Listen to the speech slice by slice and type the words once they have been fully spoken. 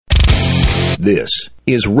This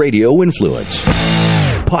is Radio Influence.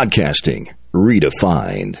 Podcasting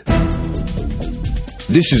redefined.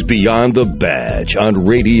 This is Beyond the Badge on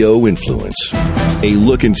Radio Influence. A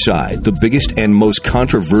look inside the biggest and most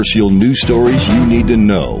controversial news stories you need to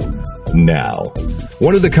know now.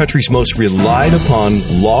 One of the country's most relied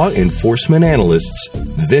upon law enforcement analysts,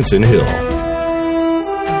 Vincent Hill.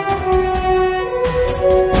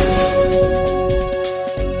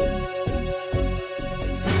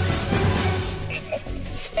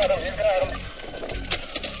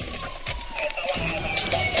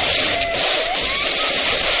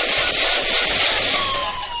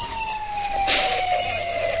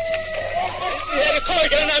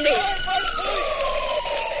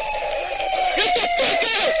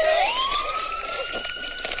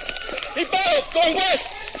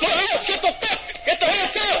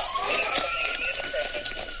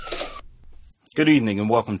 Good evening and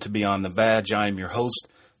welcome to Beyond the Badge. I am your host,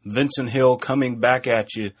 Vincent Hill, coming back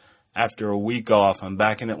at you after a week off. I'm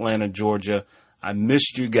back in Atlanta, Georgia. I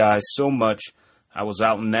missed you guys so much. I was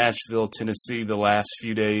out in Nashville, Tennessee the last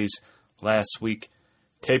few days, last week,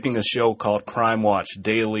 taping a show called Crime Watch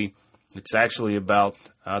Daily. It's actually about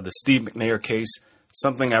the Steve McNair case,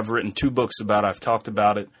 something I've written 2 books about. I've talked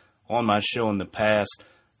about it on my show in the past,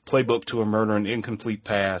 Playbook to a Murder and Incomplete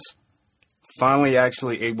Past. Finally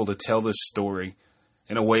actually able to tell this story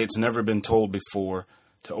in a way it's never been told before,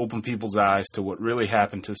 to open people's eyes to what really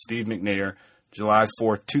happened to Steve McNair, July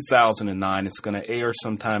 4th, 2009. It's going to air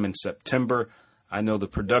sometime in September. I know the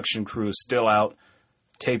production crew is still out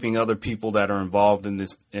taping other people that are involved in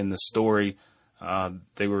the story.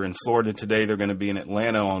 They were in Florida today. They're going to be in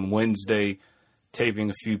Atlanta on Wednesday, taping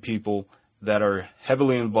a few people that are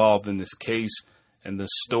heavily involved in this case and the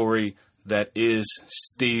story that is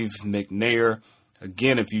Steve McNair.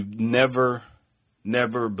 Again, if you've never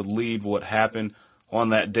believed what happened on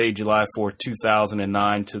that day, July 4th,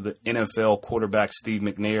 2009, to the NFL quarterback Steve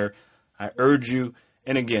McNair, I urge you,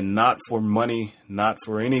 and again, not for money, not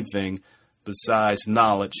for anything besides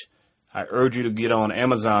knowledge, I urge you to get on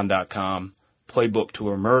Amazon.com, Playbook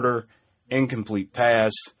to a Murder, Incomplete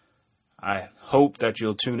Past. I hope that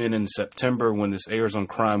you'll tune in September when this airs on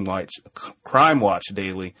Crime Watch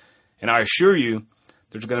Daily. And I assure you,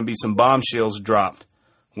 there's going to be some bombshells dropped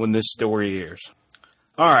when this story airs.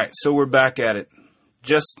 All right, so we're back at it.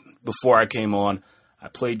 Just before I came on, I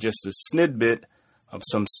played just a snippet of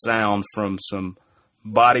some sound from some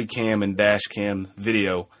body cam and dash cam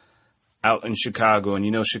video out in Chicago. And you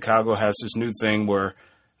know, Chicago has this new thing where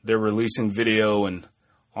they're releasing video and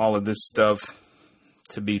all of this stuff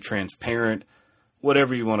to be transparent,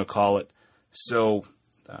 whatever you want to call it. So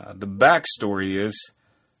the backstory is,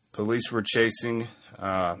 police were chasing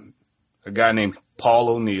a guy named Paul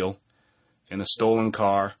O'Neill in a stolen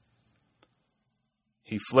car.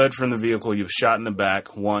 He fled from the vehicle. He was shot in the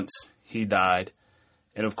back once. He died.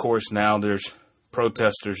 And, of course, now there's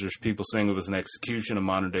protesters. There's people saying it was an execution, a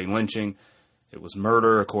modern-day lynching. It was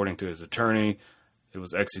murder, according to his attorney. It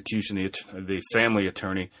was execution, the family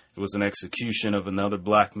attorney. It was an execution of another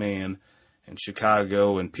black man in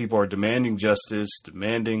Chicago. And people are demanding justice,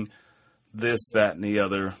 demanding this, that, and the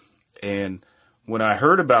other. And when I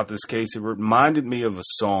heard about this case, it reminded me of a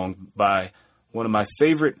song by one of my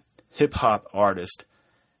favorite hip-hop artists.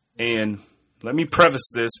 And let me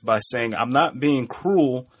preface this by saying I'm not being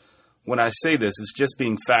cruel when I say this. It's just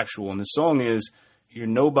being factual. And the song is, "You're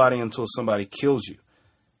nobody until somebody kills you."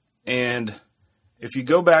 And if you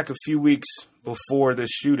go back a few weeks before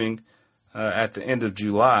this shooting at the end of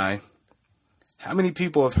July, how many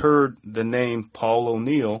people have heard the name Paul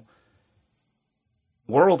O'Neill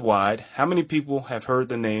worldwide? How many people have heard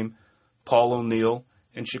the name Paul O'Neill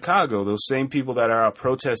in Chicago? Those same people that are out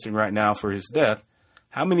protesting right now for his death.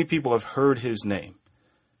 How many people have heard his name?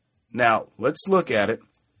 Now, let's look at it,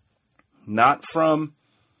 not from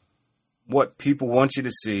what people want you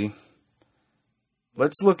to see.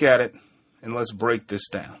 Let's look at it and let's break this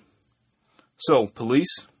down. So,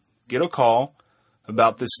 police get a call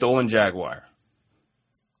about this stolen Jaguar.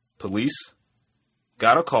 Police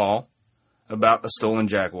got a call about a stolen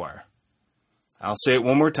Jaguar. I'll say it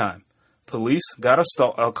one more time. Police got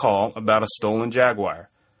a call about a stolen Jaguar.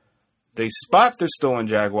 They spot this stolen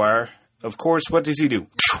Jaguar. Of course, what does he do?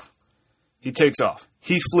 He takes off.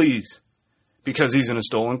 He flees because he's in a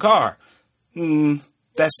stolen car.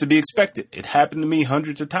 That's to be expected. It happened to me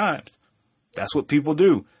hundreds of times. That's what people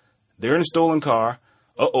do. They're in a stolen car.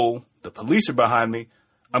 The police are behind me.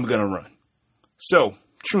 I'm going to run. So,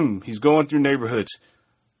 he's going through neighborhoods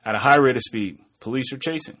at a high rate of speed. Police are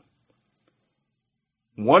chasing.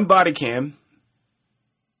 One body cam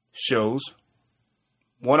shows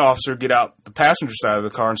one officer get out the passenger side of the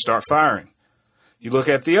car and start firing. You look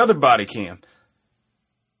at the other body cam.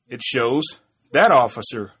 It shows that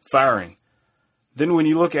officer firing. Then when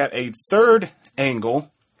you look at a third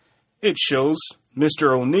angle, it shows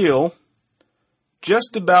Mr. O'Neal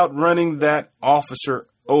just about running that officer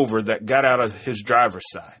over that got out of his driver's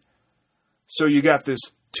side. So you got this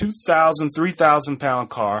 2,000, 3,000 pound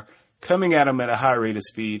car coming at him at a high rate of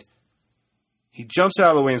speed. He jumps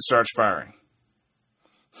out of the way and starts firing.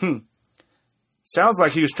 Sounds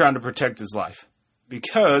like he was trying to protect his life.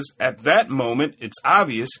 Because at that moment, it's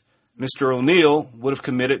obvious Mr. O'Neal would have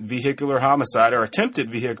committed vehicular homicide or attempted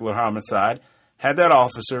vehicular homicide had that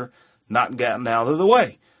officer not gotten out of the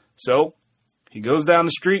way. So he goes down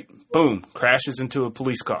the street, boom, crashes into a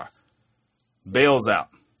police car, bails out.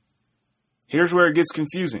 Here's where it gets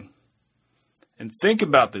confusing. And think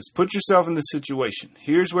about this. Put yourself in this situation.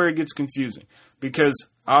 Here's where it gets confusing. Because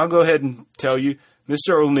I'll go ahead and tell you,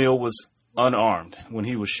 Mr. O'Neal was unarmed when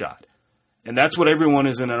he was shot. And that's what everyone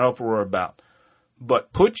is in an uproar about.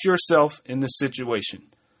 But put yourself in the situation.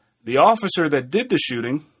 The officer that did the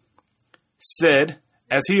shooting said,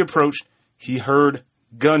 as he approached, he heard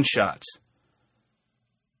gunshots.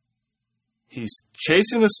 He's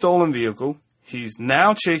chasing a stolen vehicle. He's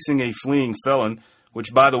now chasing a fleeing felon,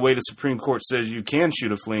 which, by the way, the Supreme Court says you can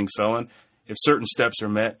shoot a fleeing felon if certain steps are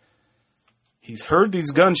met. He's heard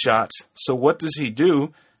these gunshots, so what does he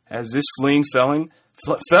do as this fleeing felon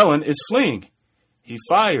is fleeing? He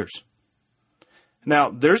fires.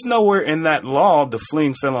 Now, there's nowhere in that law, the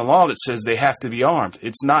fleeing felon law, that says they have to be armed.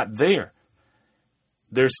 It's not there.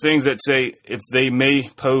 There's things that say if they may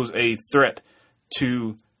pose a threat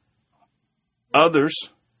to others,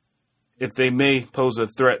 if they may pose a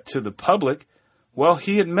threat to the public. Well,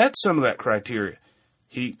 he had met some of that criteria.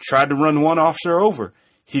 He tried to run one officer over.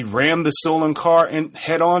 He rammed the stolen car and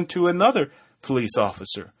head on to another police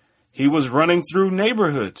officer. He was running through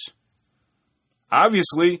neighborhoods.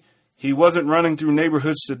 Obviously, he wasn't running through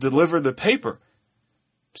neighborhoods to deliver the paper.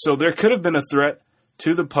 So there could have been a threat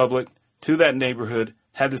to the public, to that neighborhood,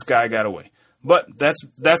 had this guy got away. But that's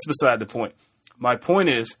beside the point. My point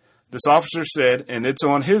is, this officer said, and it's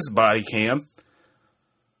on his body cam,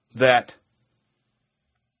 that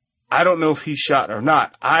I don't know if he shot or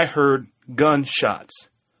not. I heard gunshots.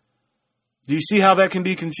 Do you see how that can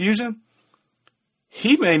be confusing?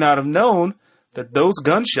 He may not have known that those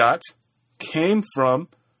gunshots came from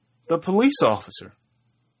the police officer.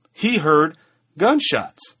 He heard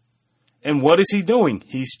gunshots. And what is he doing?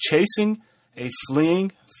 He's chasing a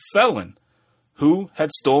fleeing felon who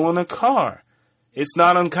had stolen a car. It's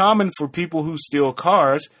not uncommon for people who steal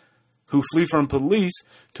cars, who flee from police,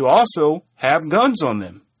 to also have guns on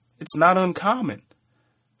them. It's not uncommon.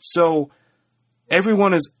 So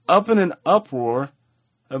everyone is up in an uproar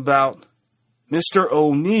about Mr.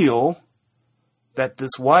 O'Neal, that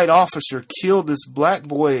this white officer killed this black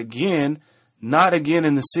boy again, not again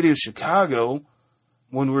in the city of Chicago,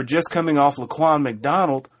 when we're just coming off Laquan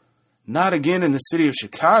McDonald, not again in the city of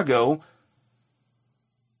Chicago,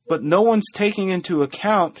 but no one's taking into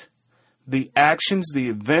account the actions, the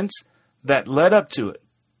events that led up to it.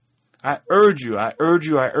 I urge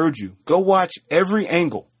you, go watch every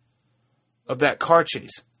angle of that car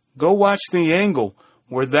chase. Go watch the angle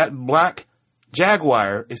where that black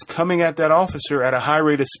Jaguar is coming at that officer at a high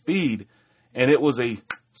rate of speed, and it was a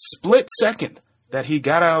split second that he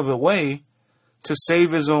got out of the way to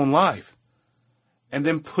save his own life. And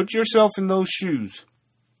then put yourself in those shoes.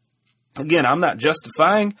 Again, I'm not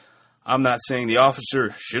justifying. I'm not saying the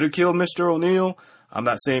officer should have killed Mr. O'Neal. I'm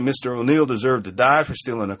not saying Mr. O'Neal deserved to die for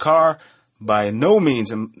stealing a car. By no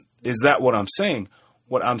means is that what I'm saying.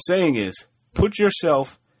 What I'm saying is put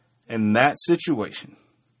yourself in that situation.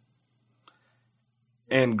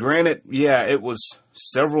 And granted, yeah, it was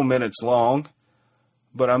several minutes long,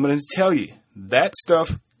 but I'm going to tell you, that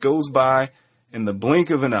stuff goes by in the blink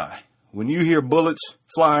of an eye. When you hear bullets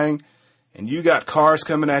flying and you got cars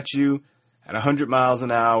coming at you at 100 miles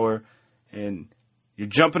an hour and you're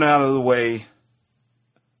jumping out of the way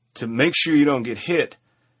to make sure you don't get hit,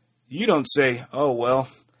 you don't say, oh, well,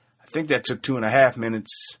 I think that took 2.5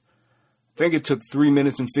 minutes. I think it took 3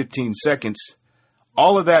 minutes and 15 seconds.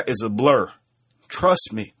 All of that is a blur.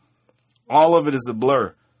 Trust me, all of it is a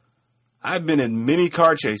blur. I've been in many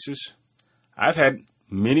car chases. I've had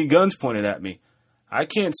many guns pointed at me. I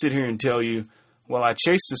can't sit here and tell you, well, I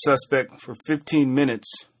chased the suspect for 15 minutes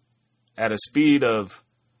at a speed of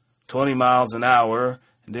 20 miles an hour,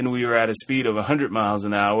 and then we were at a speed of 100 miles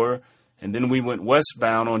an hour, and then we went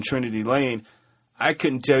westbound on Trinity Lane. I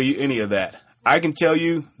couldn't tell you any of that. I can tell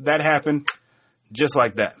you that happened just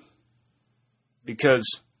like that. Because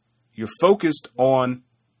you're focused on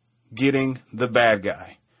getting the bad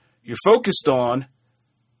guy. You're focused on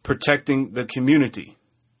protecting the community.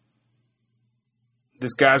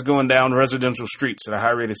 This guy's going down residential streets at a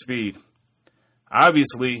high rate of speed.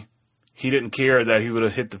 Obviously, he didn't care that he would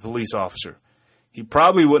have hit the police officer. He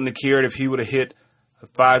probably wouldn't have cared if he would have hit a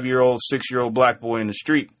 5-year-old, 6-year-old black boy in the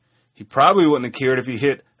street. He probably wouldn't have cared if he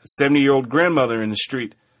hit a 70-year-old grandmother in the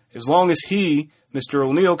street, as long as he, Mr.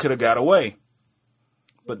 O'Neal, could have got away.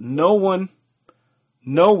 But no one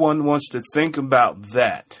wants to think about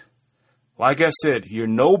that. Like I said, you're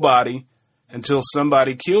nobody until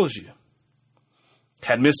somebody kills you.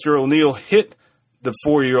 Had Mr. O'Neal hit the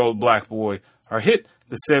 4-year-old black boy or hit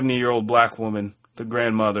the 70-year-old black woman, the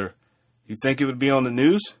grandmother, you think it would be on the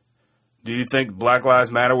news? Do you think Black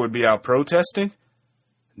Lives Matter would be out protesting?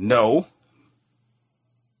 No.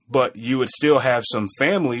 But you would still have some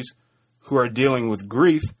families who are dealing with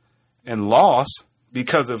grief and loss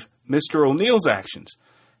because of Mr. O'Neal's actions.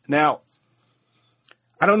 Now,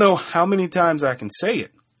 I don't know how many times I can say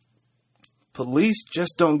it. Police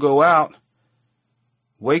just don't go out,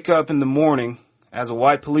 wake up in the morning as a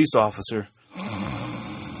white police officer,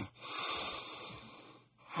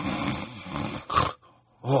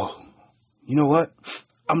 oh, you know what?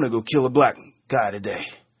 I'm going to go kill a black guy today,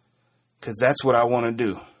 because that's what I want to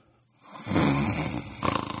do.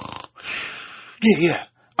 Yeah,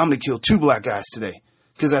 I'm going to kill 2 black guys today,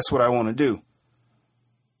 because that's what I want to do.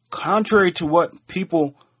 Contrary to what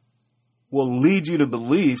people will lead you to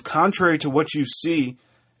believe, contrary to what you see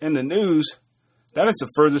in the news, that is the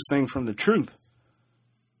furthest thing from the truth.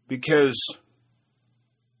 Because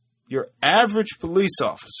your average police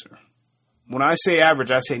officer, when I say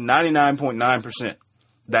average, I say 99.9%.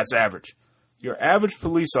 That's average. Your average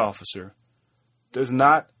police officer does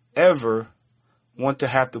not ever want to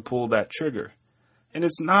have to pull that trigger. And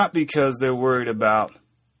it's not because they're worried about,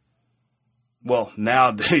 well,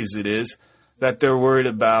 nowadays it is, that they're worried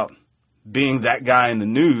about being that guy in the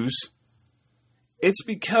news. It's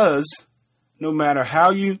because no matter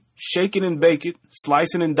how you shake it and bake it,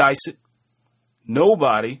 slice it and dice it,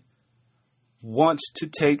 nobody wants to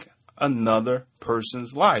take another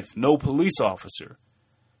person's life. No police officer.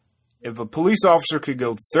 If a police officer could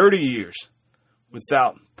go 30 years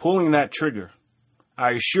without pulling that trigger,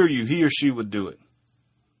 I assure you he or she would do it.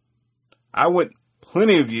 I went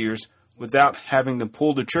plenty of years without having to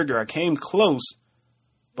pull the trigger. I came close,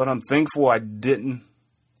 but I'm thankful I didn't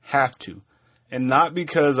have to. And not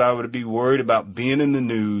because I would be worried about being in the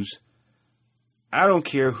news. I don't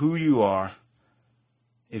care who you are.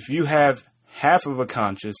 If you have half of a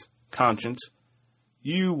conscience,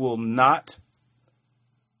 you will not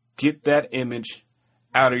get that image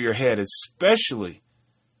out of your head, especially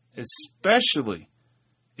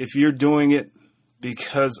if you're doing it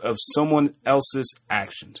because of someone else's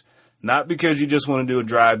actions. Not because you just want to do a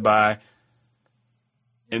drive-by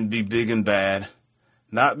and be big and bad.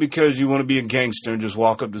 Not because you want to be a gangster and just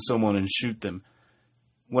walk up to someone and shoot them.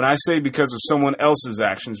 When I say because of someone else's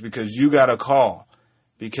actions, because you got a call,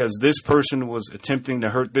 because this person was attempting to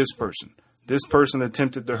hurt this person. This person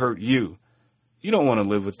attempted to hurt you. You don't want to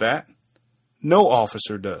live with that. No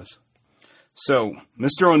officer does. So,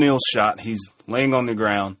 Mr. O'Neal's shot. He's laying on the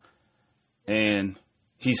ground, and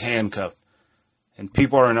he's handcuffed. And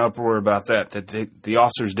people are in uproar about that the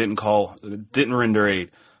officers didn't render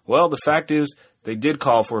aid. Well, the fact is, they did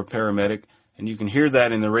call for a paramedic, and you can hear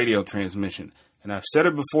that in the radio transmission. And I've said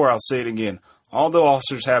it before, I'll say it again. Although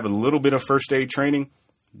officers have a little bit of first aid training,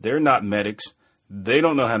 they're not medics. They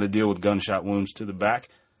don't know how to deal with gunshot wounds to the back.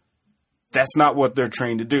 That's not what they're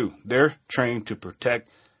trained to do. They're trained to protect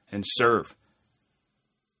and serve.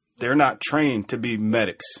 They're not trained to be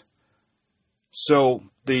medics. So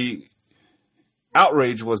the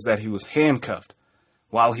outrage was that he was handcuffed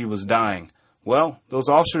while he was dying. Well, those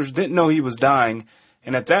officers didn't know he was dying,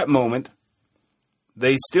 and at that moment,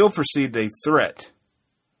 they still perceived a threat.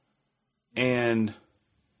 And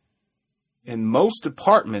in most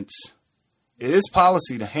departments, it is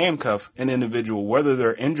policy to handcuff an individual, whether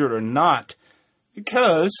they're injured or not,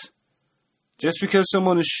 because just because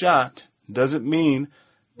someone is shot doesn't mean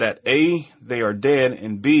that A, they are dead,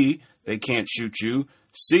 and B, they can't shoot you,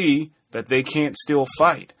 C, that they can't still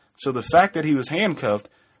fight. So the fact that he was handcuffed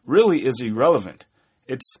really is irrelevant.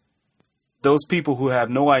 It's those people who have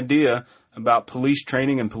no idea about police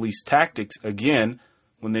training and police tactics, again,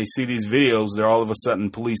 when they see these videos, they're all of a sudden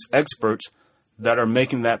police experts that are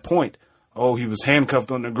making that point. Oh, he was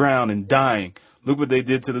handcuffed on the ground and dying. Look what they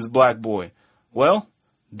did to this black boy. Well,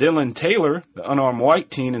 Dylan Taylor, the unarmed white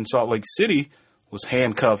teen in Salt Lake City, was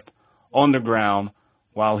handcuffed on the ground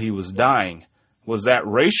while he was dying. Was that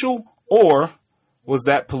racial, or was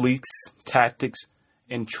that police tactics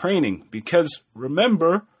and training? Because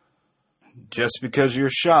remember, just because you're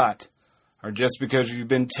shot, or just because you've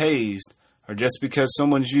been tased, or just because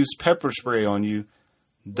someone's used pepper spray on you,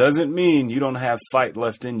 doesn't mean you don't have fight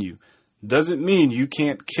left in you. Doesn't mean you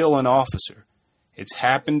can't kill an officer. It's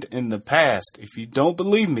happened in the past. If you don't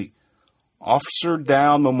believe me,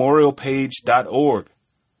 officerdownmemorialpage.org,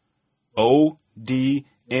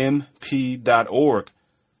 ODMP.org.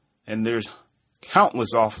 And there's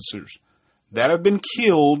countless officers that have been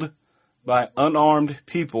killed by unarmed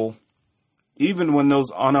people, even when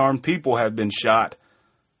those unarmed people have been shot,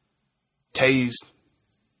 tased,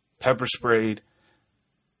 pepper sprayed.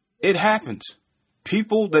 It happens.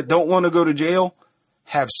 People that don't want to go to jail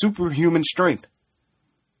have superhuman strength.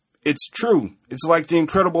 It's true. It's like the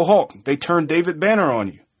Incredible Hulk. They turned David Banner on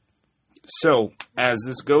you. So, as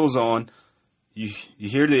this goes on, you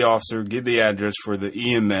hear the officer give the address for the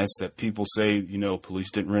EMS that people say,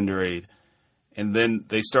 police didn't render aid. And then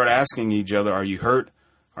they start asking each other, are you hurt?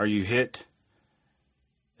 Are you hit?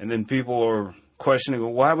 And then people are questioning,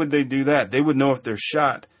 well, why would they do that? They would know if they're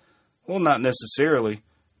shot. Well, not necessarily,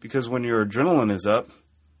 because when your adrenaline is up,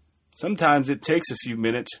 sometimes it takes a few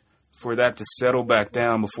minutes for that to settle back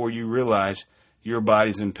down before you realize your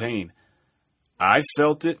body's in pain. I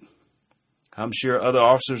felt it. I'm sure other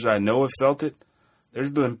officers I know have felt it. There's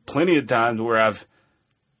been plenty of times where I've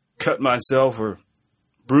cut myself or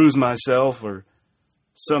bruised myself or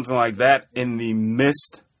something like that in the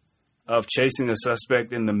midst of chasing a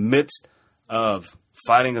suspect, in the midst of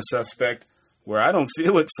fighting a suspect, where I don't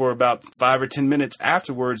feel it for about 5 or 10 minutes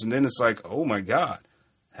afterwards. And then it's like, oh my God,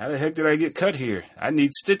 how the heck did I get cut here? I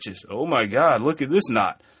need stitches. Oh my God, look at this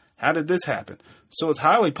knot. How did this happen? So it's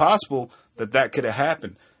highly possible that that could have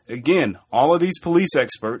happened. Again, all of these police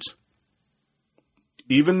experts,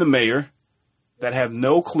 even the mayor, that have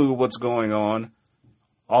no clue what's going on,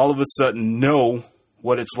 all of a sudden know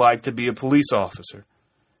what it's like to be a police officer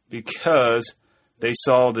because they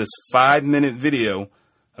saw this 5-minute video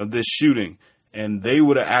of this shooting and they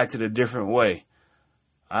would have acted a different way.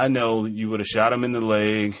 I know you would have shot him in the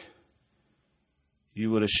leg.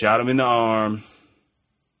 You would have shot him in the arm.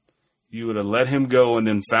 You would have let him go and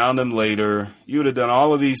then found him later. You would have done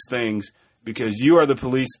all of these things because you are the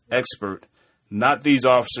police expert, not these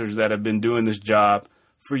officers that have been doing this job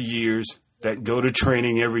for years, that go to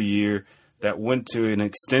training every year, that went to an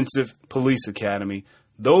extensive police academy.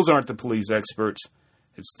 Those aren't the police experts.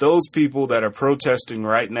 It's those people that are protesting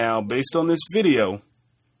right now based on this video,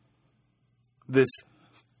 this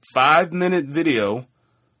 5-minute video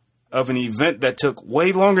of an event that took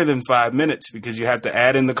way longer than 5 minutes because you have to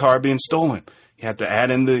add in the car being stolen. You have to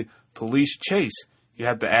add in the police chase. You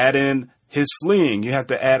have to add in his fleeing. You have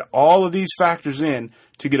to add all of these factors in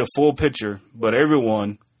to get a full picture. But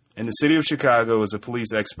everyone in the city of Chicago is a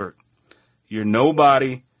police expert. You're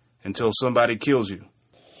nobody until somebody kills you.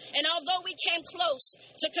 And although we came close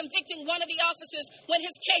to convicting one of the officers when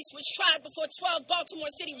his case was tried before 12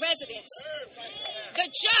 Baltimore City residents,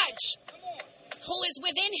 the judge, who is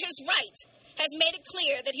within his right, has made it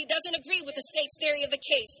clear that he doesn't agree with the state's theory of the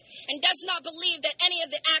case and does not believe that any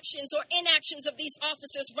of the actions or inactions of these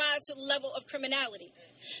officers rise to the level of criminality.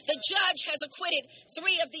 The judge has acquitted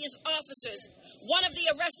 3 of these officers, one of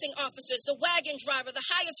the arresting officers, the wagon driver,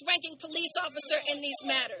 the highest-ranking police officer in these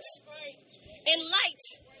matters. In light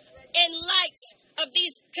of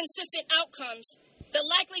these consistent outcomes, the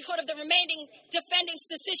likelihood of the remaining defendant's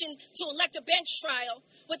decision to elect a bench trial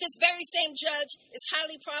with this very same judge is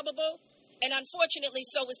highly probable, and unfortunately,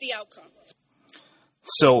 so is the outcome.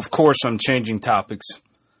 So, of course, I'm changing topics.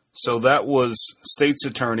 So that was State's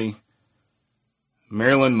Attorney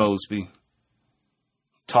Marilyn Mosby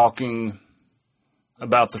talking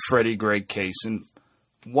about the Freddie Gray case. And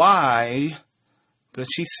why does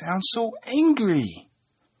she sound so angry?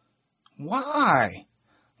 Why?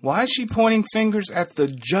 Why is she pointing fingers at the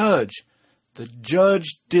judge? The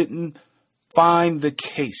judge didn't find the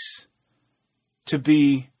case to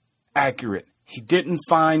be accurate. He didn't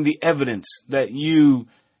find the evidence that you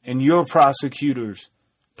and your prosecutors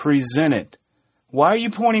presented. Why are you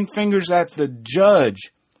pointing fingers at the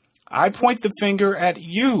judge? I point the finger at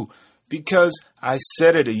you because I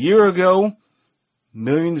said it a year ago.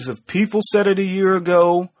 Millions of people said it a year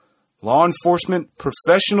ago. Law enforcement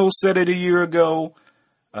professionals said it a year ago.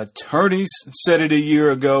 Attorneys said it a year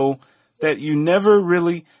ago, that you never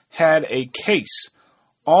really had a case.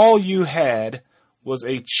 All you had was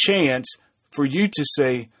a chance for you to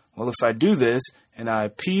say, well, if I do this and I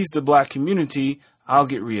appease the black community, I'll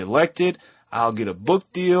get reelected, I'll get a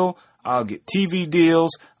book deal, I'll get TV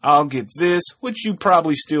deals, I'll get this, which you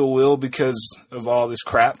probably still will because of all this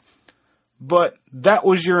crap. But that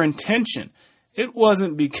was your intention. It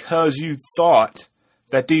wasn't because you thought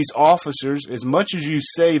that these officers, as much as you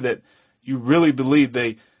say that you really believe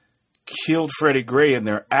they killed Freddie Gray and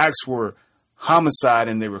their acts were homicide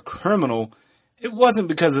and they were criminal, it wasn't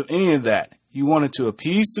because of any of that. You wanted to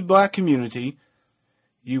appease the black community.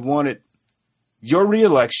 You wanted your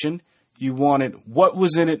reelection. You wanted what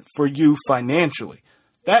was in it for you financially.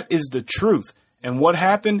 That is the truth. And what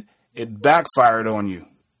happened? It backfired on you.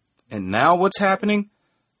 And now what's happening?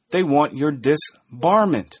 They want your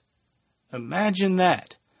disbarment. Imagine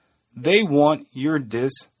that. They want your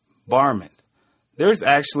disbarment. There's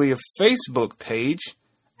actually a Facebook page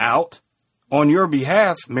out on your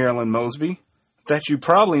behalf, Marilyn Mosby, that you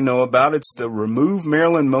probably know about. It's the Remove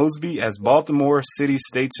Marilyn Mosby as Baltimore City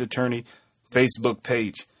State's Attorney Facebook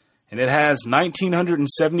page. And it has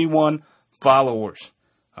 1,971 followers,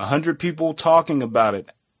 100 people talking about it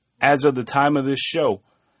as of the time of this show.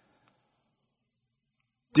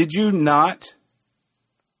 Did you not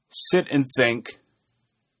sit and think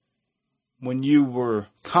when you were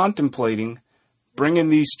contemplating bringing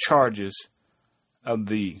these charges of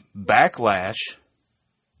the backlash,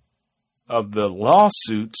 of the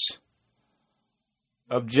lawsuits,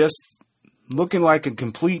 of just looking like a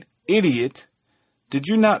complete idiot, did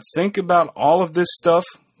you not think about all of this stuff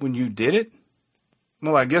when you did it?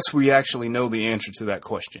 Well, I guess we actually know the answer to that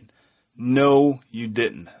question. No, you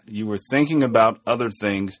didn't. You were thinking about other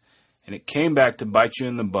things, and it came back to bite you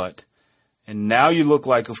in the butt. And now you look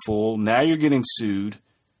like a fool. Now you're getting sued,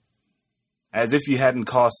 as if you hadn't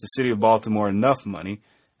cost the city of Baltimore enough money,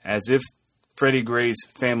 as if Freddie Gray's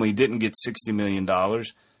family didn't get $60 million,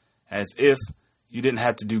 as if you didn't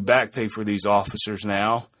have to do back pay for these officers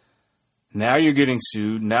now. Now you're getting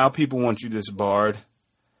sued. Now people want you disbarred.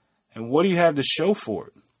 And what do you have to show for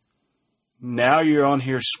it? Now you're on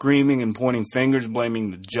here screaming and pointing fingers,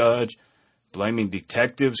 blaming the judge, blaming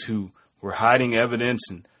detectives who were hiding evidence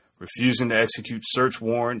and refusing to execute search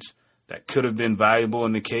warrants that could have been valuable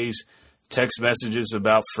in the case, text messages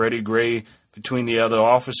about Freddie Gray between the other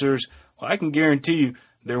officers. Well, I can guarantee you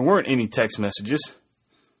there weren't any text messages.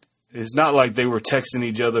 It's not like they were texting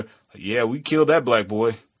each other, yeah, we killed that black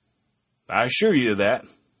boy. I assure you of that,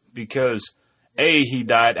 because A, he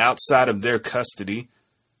died outside of their custody.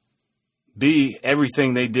 B,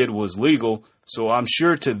 everything they did was legal. So I'm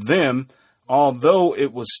sure to them, although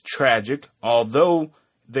it was tragic, although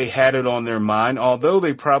they had it on their mind, although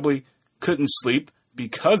they probably couldn't sleep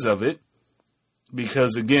because of it,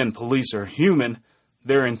 because again, police are human,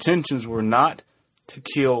 their intentions were not to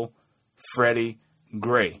kill Freddie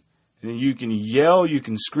Gray. And you can yell, you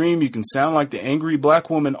can scream, you can sound like the angry black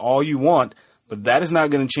woman all you want, but that is not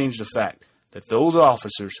going to change the fact that those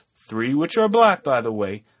officers, 3 which are black, by the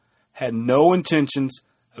way, had no intentions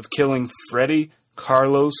of killing Freddie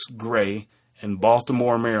Carlos Gray in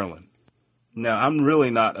Baltimore, Maryland. Now, I'm really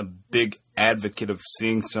not a big advocate of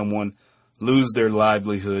seeing someone lose their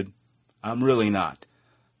livelihood. I'm really not.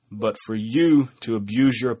 But for you to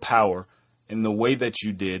abuse your power in the way that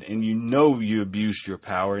you did, and you know you abused your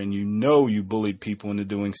power, and you know you bullied people into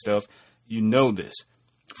doing stuff, you know this.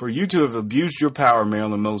 For you to have abused your power,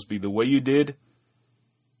 Marilyn Mosby, the way you did,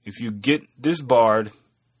 if you get disbarred,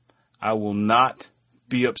 I will not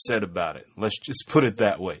be upset about it. Let's just put it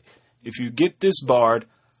that way. If you get disbarred,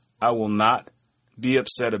 I will not be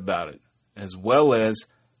upset about it. As well as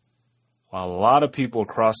a lot of people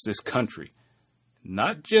across this country,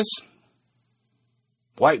 not just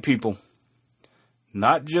white people,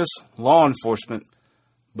 not just law enforcement,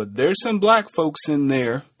 but there's some black folks in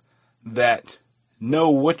there that know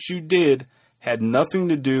what you did had nothing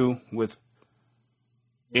to do with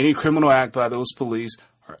any criminal act by those police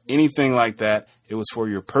or anything like that. It was for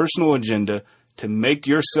your personal agenda to make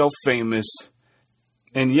yourself famous.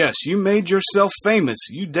 And yes, you made yourself famous.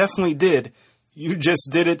 You definitely did. You just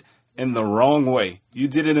did it in the wrong way. You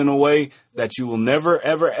did it in a way that you will never,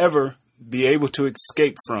 ever, ever be able to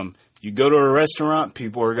escape from. You go to a restaurant,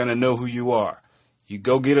 people are going to know who you are. You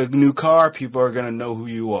go get a new car, people are going to know who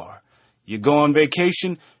you are. You go on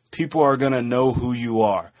vacation, people are going to know who you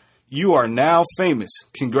are. You are now famous.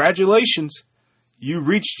 Congratulations. You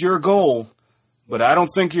reached your goal, but I don't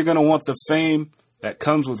think you're going to want the fame that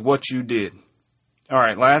comes with what you did. All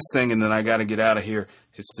right, last thing, and then I got to get out of here.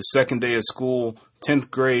 It's the second day of school, 10th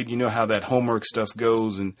grade. You know how that homework stuff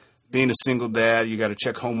goes, and being a single dad, you got to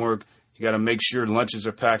check homework. You got to make sure lunches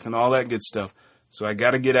are packed and all that good stuff. So I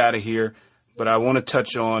got to get out of here, but I want to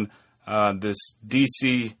touch on this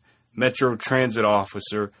D.C. Metro Transit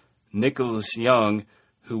officer, Nicholas Young,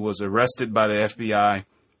 who was arrested by the FBI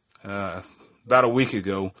about a week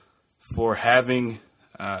ago for having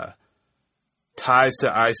ties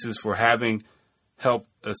to ISIS, for having helped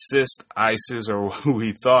assist ISIS, or who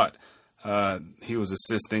he thought he was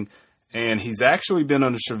assisting. And he's actually been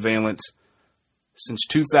under surveillance since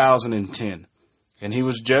 2010. And he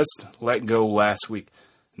was just let go last week.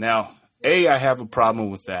 Now, I have a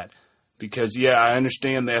problem with that. Because, I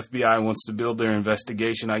understand the FBI wants to build their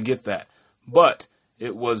investigation. I get that. But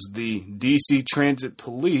it was the D.C. Transit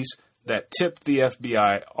Police that tipped the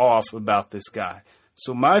FBI off about this guy.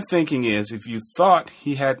 So my thinking is, if you thought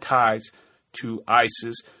he had ties to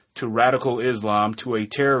ISIS, to radical Islam, to a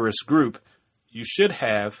terrorist group, you should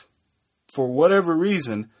have, for whatever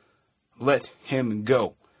reason, let him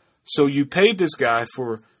go. So you paid this guy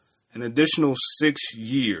for an additional 6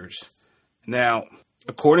 years. Now,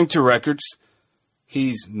 according to records,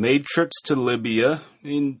 he's made trips to Libya. I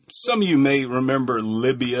mean, some of you may remember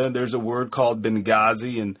Libya. There's a word called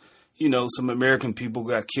Benghazi, and, some American people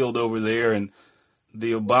got killed over there, and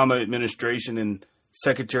the Obama administration and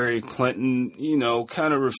Secretary Clinton,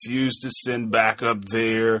 kind of refused to send back up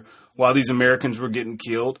there while these Americans were getting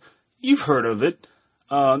killed. You've heard of it.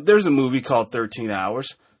 There's a movie called 13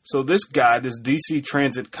 Hours. So this guy, this D.C.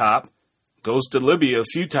 transit cop, goes to Libya a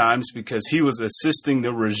few times because he was assisting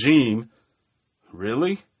the regime.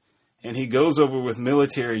 Really? And he goes over with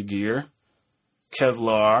military gear,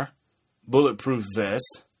 Kevlar, bulletproof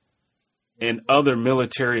vest, and other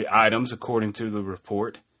military items, according to the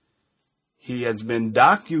report. He has been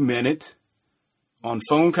documented on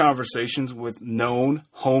phone conversations with known,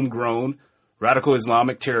 homegrown, radical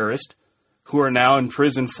Islamic terrorists who are now in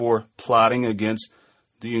prison for plotting against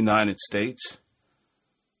the United States.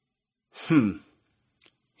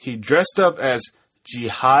 He dressed up as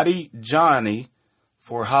Jihadi Johnny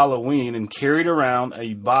for Halloween and carried around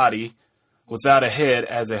a body without a head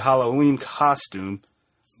as a Halloween costume,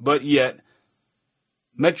 but yet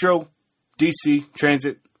Metro DC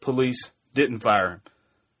Transit Police didn't fire him.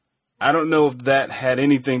 I don't know if that had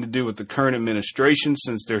anything to do with the current administration,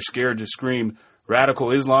 since they're scared to scream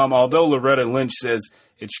radical Islam, although Loretta Lynch says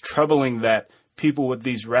it's troubling that people with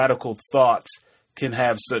these radical thoughts can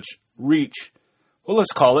have such reach. Well,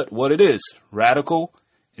 let's call it what it is: radical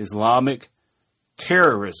Islamic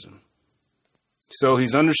terrorism. So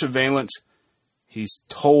he's under surveillance. He's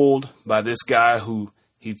told by this guy who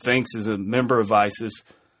he thinks is a member of ISIS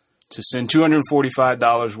to send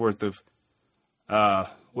 $245 worth of,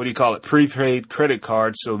 prepaid credit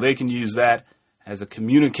cards, so they can use that as a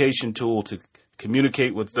communication tool to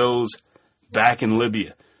communicate with those back in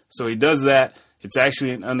Libya. So he does that. It's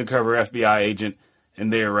actually an undercover FBI agent,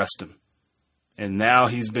 and they arrest him. And now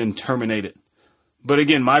he's been terminated. But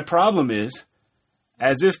again, my problem is,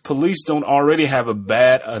 as if police don't already have a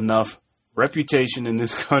bad enough reputation in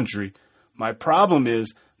this country, my problem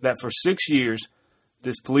is that for 6 years,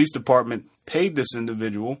 this police department paid this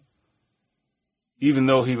individual, even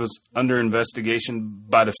though he was under investigation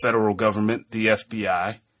by the federal government, the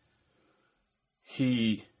FBI.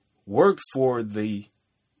 He worked for the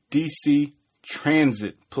DC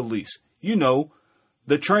Transit Police.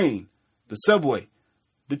 The train, the subway,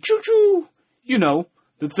 the choo-choo,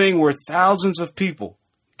 the thing where thousands of people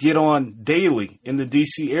get on daily in the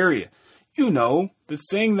DC area. The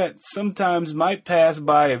thing that sometimes might pass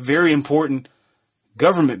by a very important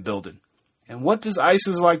government building. And what does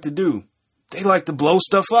ISIS like to do? They like to blow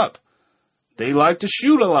stuff up. They like to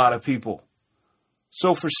shoot a lot of people.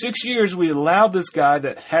 So for 6 years, we allowed this guy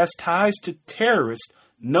that has ties to terrorists,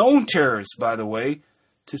 known terrorists, by the way,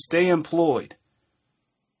 to stay employed.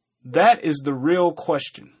 That is the real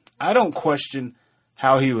question. I don't question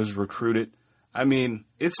how he was recruited. I mean,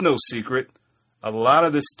 it's no secret. A lot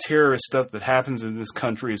of this terrorist stuff that happens in this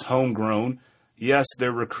country is homegrown. Yes,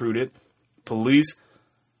 they're recruited. Police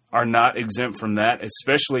are not exempt from that,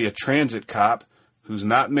 especially a transit cop who's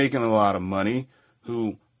not making a lot of money,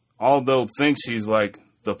 who, although thinks he's like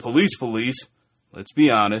the police, let's be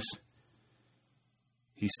honest,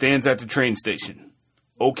 he stands at the train station.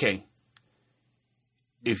 Okay.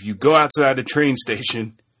 If you go outside the train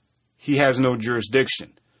station, he has no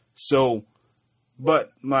jurisdiction. So,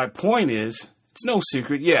 but my point is, it's no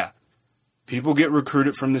secret, people get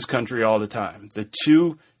recruited from this country all the time. The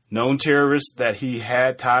two known terrorists that he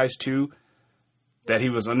had ties to, that he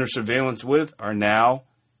was under surveillance with, are now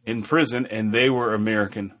in prison, and they were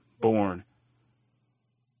American born.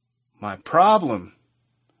 My problem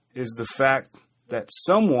is the fact that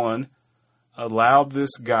someone allowed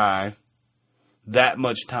this guy that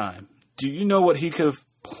much time. Do you know what he could have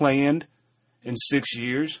planned in 6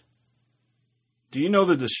 years? Do you know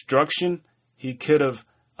the destruction he could have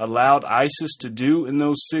allowed ISIS to do in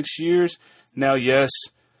those 6 years? Now, yes,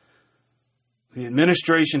 the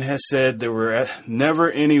administration has said there were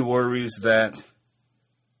never any worries that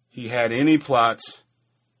he had any plots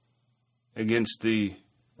against the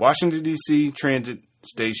Washington, D.C. transit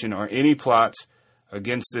station or any plots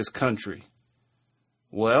against this country.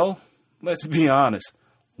 Well, let's be honest.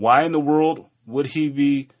 Why in the world would he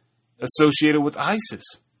be associated with ISIS?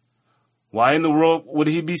 Why in the world would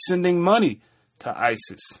he be sending money to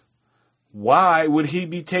ISIS? Why would he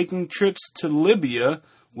be taking trips to Libya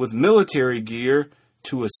with military gear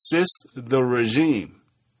to assist the regime?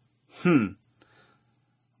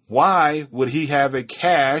 Why would he have a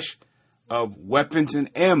cache of weapons and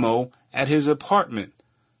ammo at his apartment?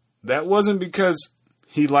 That wasn't because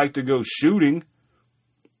he liked to go shooting.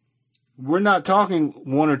 We're not talking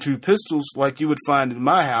 1 or 2 pistols like you would find in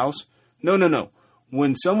my house. No.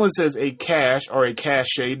 When someone says a cache or a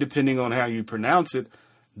cache, depending on how you pronounce it,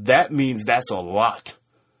 that means that's a lot.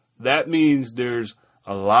 That means there's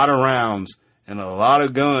a lot of rounds and a lot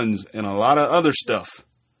of guns and a lot of other stuff.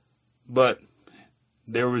 But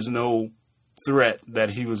there was no threat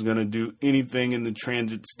that he was going to do anything in the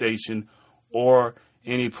transit station or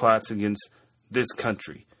any plots against this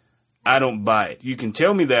country. I don't buy it. You can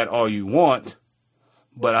tell me that all you want,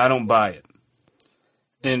 but I don't buy it.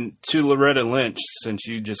 And to Loretta Lynch, since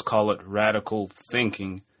you just call it radical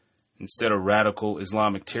thinking instead of radical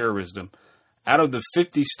Islamic terrorism, out of the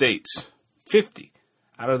 50 states,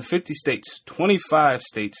 25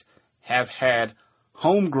 states have had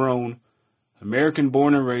homegrown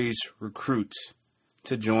American-born and raised recruits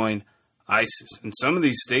to join ISIS. And some of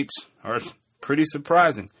these states are pretty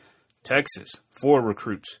surprising. Texas, 4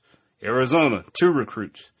 recruits. Arizona, 2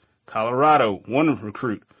 recruits. Colorado, 1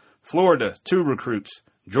 recruit. Florida, 2 recruits.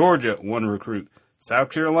 Georgia, 1 recruit.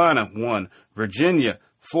 South Carolina, 1. Virginia,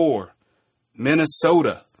 4.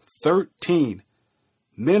 Minnesota, 13.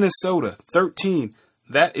 Minnesota, 13.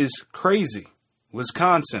 That is crazy.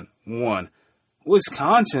 Wisconsin, 1.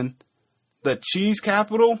 Wisconsin, the cheese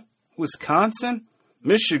capital? Wisconsin?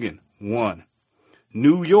 Michigan, 1.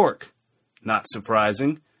 New York, not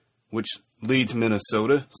surprising, which leads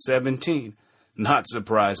Minnesota, 17. Not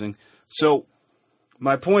surprising. So,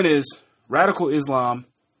 my point is, radical Islam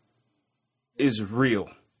is real.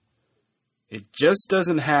 It just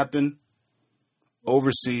doesn't happen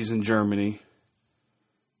overseas in Germany.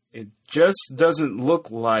 It just doesn't look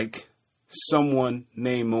like someone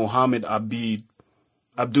named Mohammed Abdulaziz.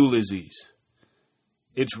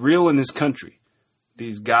 It's real in this country.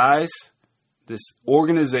 These guys, this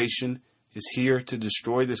organization is here to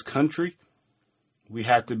destroy this country. We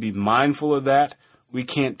have to be mindful of that. We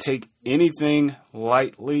can't take anything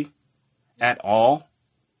lightly at all.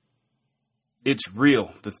 It's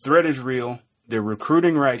real. The threat is real. They're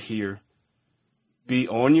recruiting right here. Be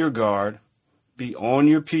on your guard. Be on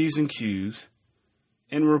your P's and Q's.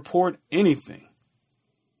 And report anything.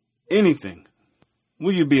 Anything.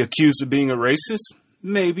 Will you be accused of being a racist?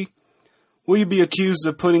 Maybe. Will you be accused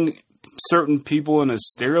of putting certain people in a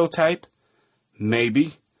stereotype?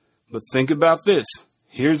 Maybe. But think about this.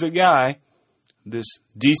 Here's a guy, this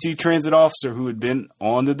DC transit officer who had been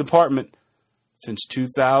on the department since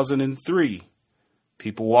 2003.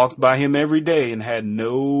 People walked by him every day and had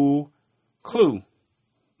no clue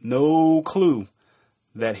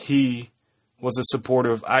that he was a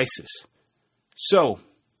supporter of ISIS. So,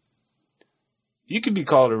 you could be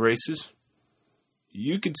called a racist.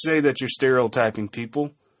 You could say that you're stereotyping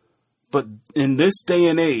people. But in this day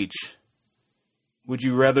and age, would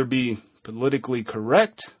you rather be politically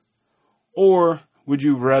correct, or would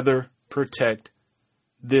you rather protect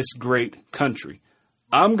this great country?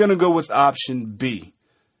 I'm going to go with option B.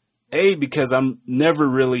 A, because I'm never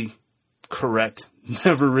really correct,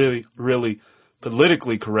 never really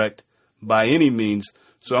politically correct by any means.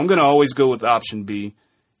 So I'm going to always go with option B.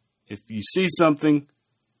 If you see something,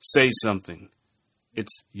 say something.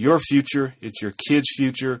 It's your future, it's your kid's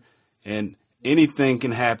future, and anything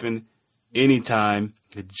can happen anytime.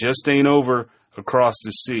 It just ain't over across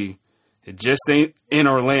the sea. It just ain't in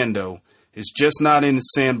Orlando. It's just not in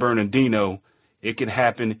San Bernardino. It can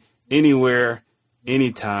happen anywhere,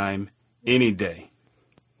 anytime, any day.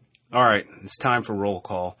 All right, it's time for roll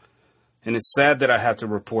call. And it's sad that I have to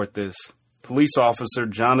report this. Police officer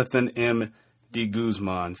Jonathan M. De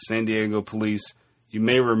Guzman, San Diego Police. You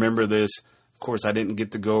may remember this. Of course, I didn't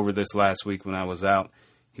get to go over this last week when I was out.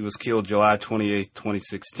 He was killed July 28,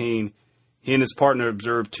 2016. He and his partner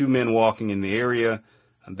observed 2 men walking in the area.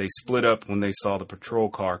 They split up when they saw the patrol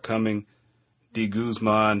car coming. De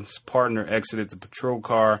Guzman's partner exited the patrol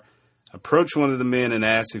car, approached one of the men and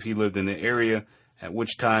asked if he lived in the area, at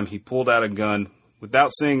which time he pulled out a gun,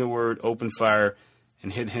 without saying a word, opened fire,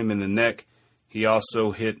 and hit him in the neck. He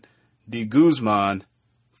also hit De Guzman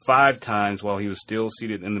 5 times while he was still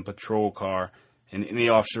seated in the patrol car, and any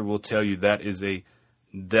officer will tell you that is a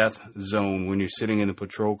death zone when you're sitting in a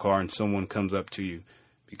patrol car and someone comes up to you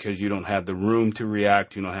because you don't have the room to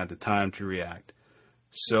react, you don't have the time to react.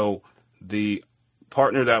 So the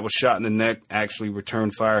partner that was shot in the neck actually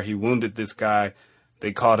returned fire. He wounded this guy.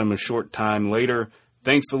 They caught him a short time later.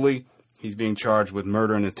 Thankfully, he's being charged with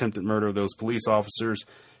murder and attempted murder of those police officers.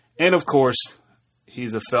 And, of course,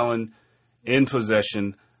 he's a felon in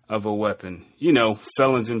possession of a weapon. You know,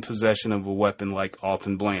 felons in possession of a weapon like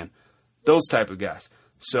Alton Bland. Those type of guys.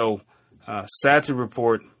 So, sad to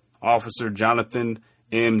report, Officer Jonathan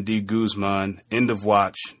M.D. Guzman, end of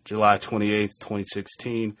watch, July 28th,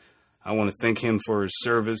 2016. I want to thank him for his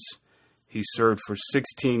service. He served for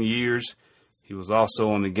 16 years. He was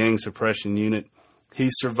also on the gang suppression unit.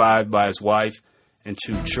 He's survived by his wife and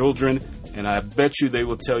 2 children, and I bet you they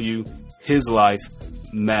will tell you his life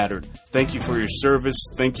mattered. Thank you for your service.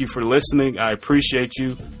 Thank you for listening. I appreciate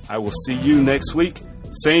you. I will see you next week.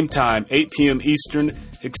 Same time, 8 p.m. Eastern,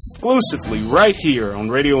 exclusively right here on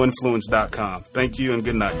RadioInfluence.com. Thank you and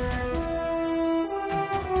good night.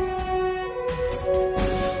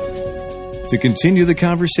 To continue the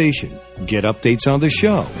conversation, get updates on the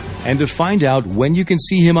show, and to find out when you can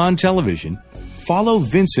see him on television, follow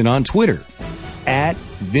Vincent on Twitter at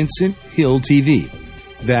Vincent Hill TV.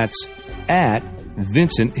 That's at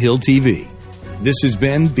Vincent Hill TV. This has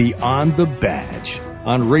been Beyond the Badge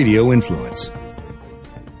on Radio Influence.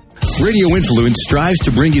 Radio Influence strives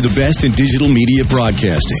to bring you the best in digital media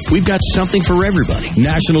broadcasting. We've got something for everybody.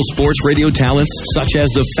 National sports radio talents such as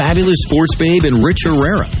the fabulous Sports Babe and Rich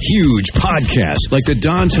Herrera. Huge podcasts like the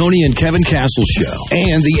Don Tony and Kevin Castle Show.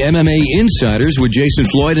 And the MMA Insiders with Jason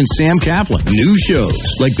Floyd and Sam Kaplan. New shows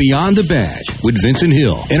like Beyond the Badge with Vincent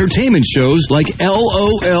Hill. Entertainment shows like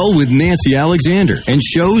LOL with Nancy Alexander. And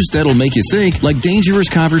shows that'll make you think like Dangerous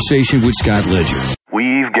Conversation with Scott Ledger.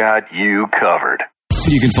 We've got you covered.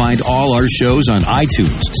 You can find all our shows on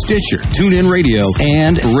iTunes, Stitcher, TuneIn Radio,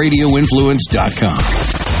 and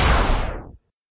RadioInfluence.com.